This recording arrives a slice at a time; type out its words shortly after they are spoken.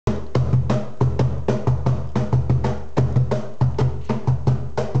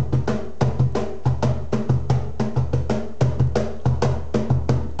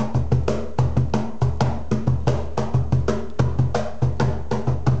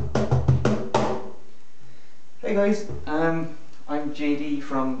Hey guys, I'm JD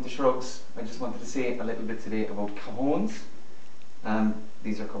from the Shruggs. I just wanted to say a little bit today about cajones.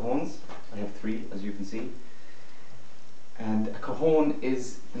 These are cajones. I have 3, as you can see. And a cajon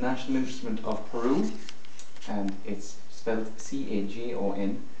is the national instrument of Peru, and it's spelled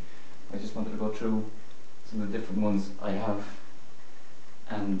C-A-J-O-N. I just wanted to go through some of the different ones I have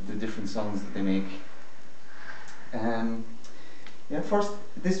and the different songs that they make. First,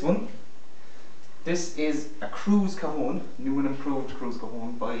 this one. This is a cruise cajon, new and improved cruise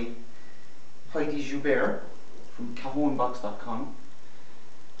cajon by Heidi Joubert from cajonbox.com.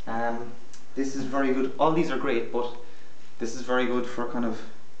 This is very good. All these are great, but this is very good for kind of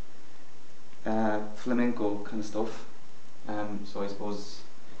flamenco kind of stuff. So I suppose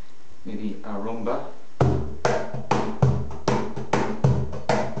maybe a rumba.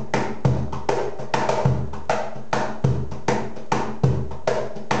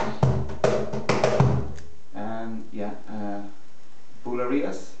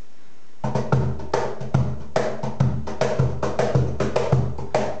 Bulerias.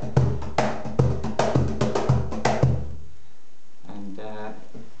 And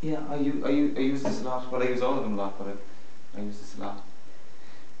I use this a lot. Well, I use all of them a lot, but I use this a lot.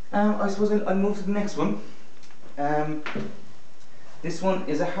 I suppose I'll move to the next one. This one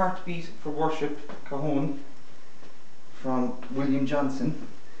is a Heartbeat for Worship cajon from William Johnson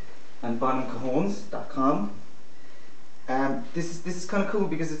and BonhamCajones.com. This is kind of cool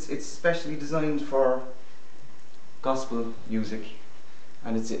because it's specially designed for gospel music,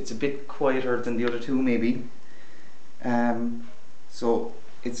 and it's a bit quieter than the other two maybe. So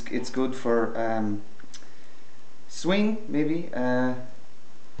it's good for swing maybe.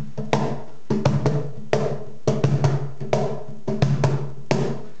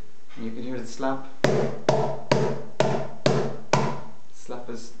 You can hear the slap. Slap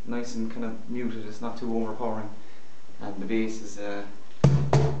is nice and kind of muted. It's not too overpowering. And the bass is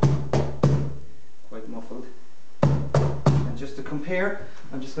quite muffled. And just to compare,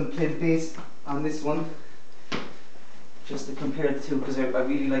 I'm just going to play the bass on this one, just to compare the two, because I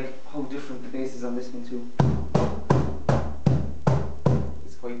really like how different the bass is on this one too.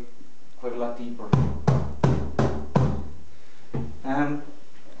 It's quite a lot deeper.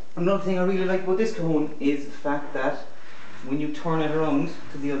 Another thing I really like about this cajon is the fact that when you turn it around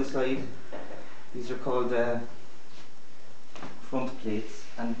to the other side, these are called front plates,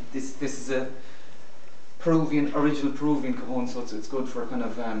 and this is a original Peruvian cajon, so it's good for kind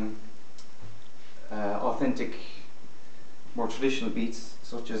of authentic, more traditional beats,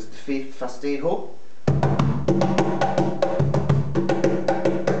 such as the Faith Fastejo.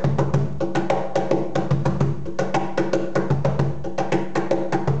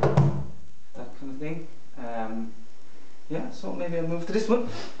 That kind of thing. So maybe I'll move to this one.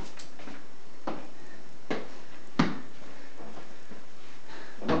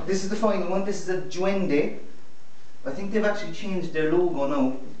 This is the final one. This is a Duende. I think they've actually changed their logo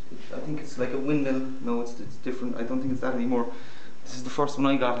now. I think it's like a windmill. No, it's different. I don't think it's that anymore. This is the first one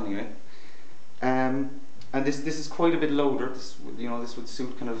I got anyway. And this is quite a bit louder. This would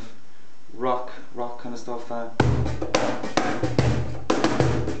suit kind of rock kind of stuff.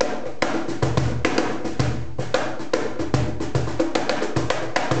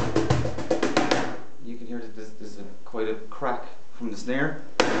 You can hear that there's quite a crack from the snare.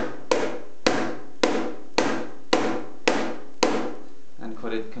 And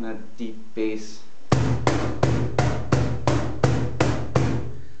quite a kind of deep bass.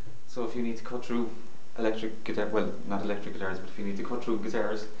 So if you need to cut through electric guitar, well, not electric guitars, but if you need to cut through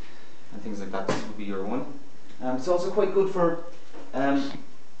guitars and things like that, this would be your one. It's also quite good for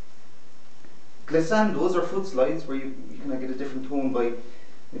glissandos or foot slides, where you kind of get a different tone by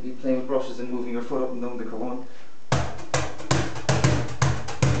maybe playing with brushes and moving your foot up and down the cajon.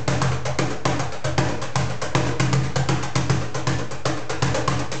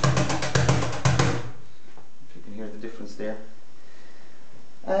 There.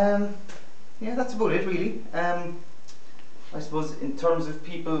 That's about it really. I suppose in terms of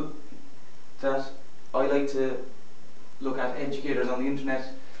people that I like to look at, educators on the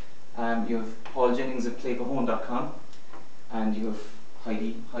internet, you have Paul Jennings at playcajon.com, and you have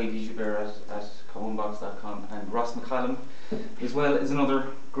Heidi Joubert at cajonbox.com, and Ross McCallum as well is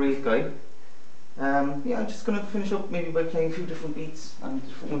another great guy. I'm just going to finish up maybe by playing a few different beats and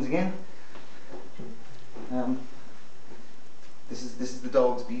different ones again. This is the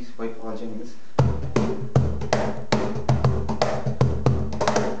Dog's Beat by Paul Jennings.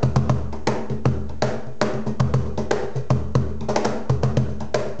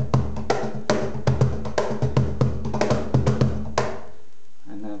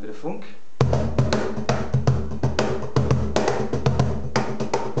 And a bit of funk.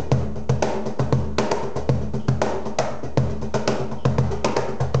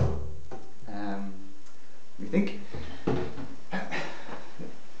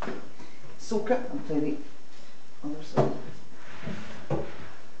 soca and play the other side.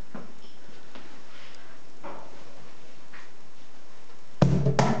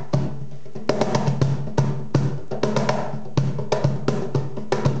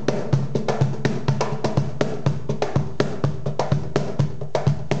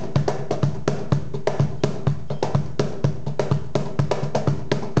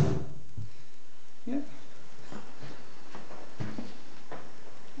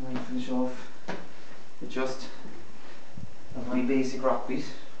 Finish off with just a very basic rock beat.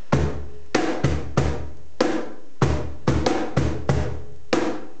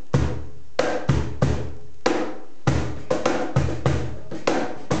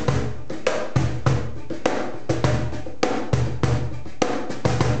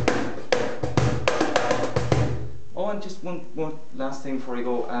 Oh, and just one last thing before we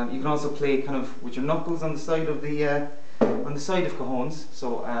go. You can also play kind of with your knuckles on the side of the cajones.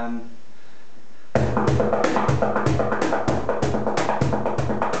 So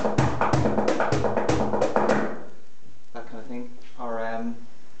that kind of thing, or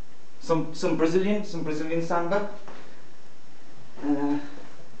some Brazilian samba.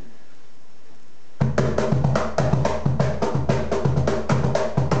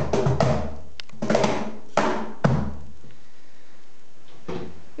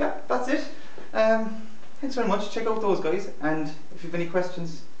 Yeah, that's it. Thanks very much. Check out those guys, and if you have any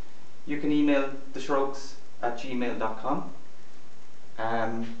questions, you can email theshruggs@gmail.com,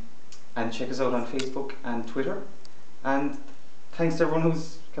 and check us out on Facebook and Twitter. And thanks to everyone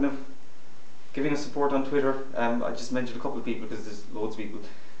who's kind of giving us support on Twitter. I just mentioned a couple of people because there's loads of people.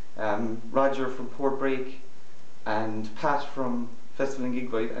 Roger from Port Break, and Pat from Festival in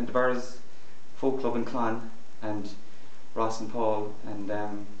Gigwide, and Debarra's Folk Club in Clan, and Ross and Paul, and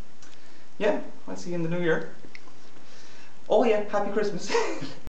yeah, I'll see you in the new year. Oh yeah, happy Christmas.